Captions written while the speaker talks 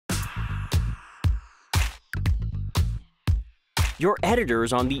Your editor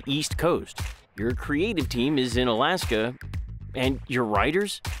is on the East Coast, your creative team is in Alaska, and your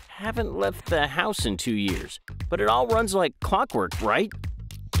writers haven't left the house in 2 years. But it all runs like clockwork, right?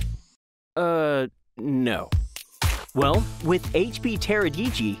 No. Well, with HP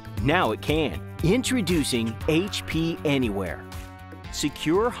Teradigi, now it can. Introducing HP Anyware.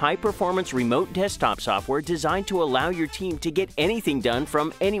 Secure, high-performance remote desktop software designed to allow your team to get anything done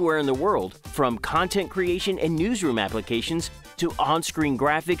from anywhere in the world, from content creation and newsroom applications to on-screen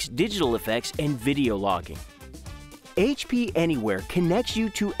graphics, digital effects, and video logging. HP Anyware connects you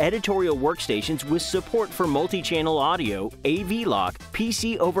to editorial workstations with support for multi-channel audio, AV lock,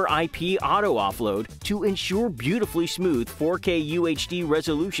 PC over IP auto offload to ensure beautifully smooth 4K UHD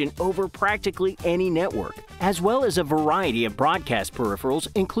resolution over practically any network, as well as a variety of broadcast peripherals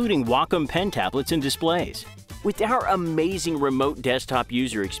including Wacom pen tablets and displays. With our amazing remote desktop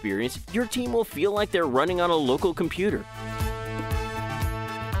user experience, your team will feel like they're running on a local computer.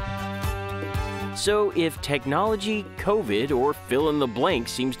 So if technology, COVID, or fill in the blank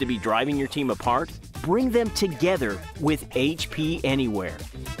seems to be driving your team apart, bring them together with HP Anyware.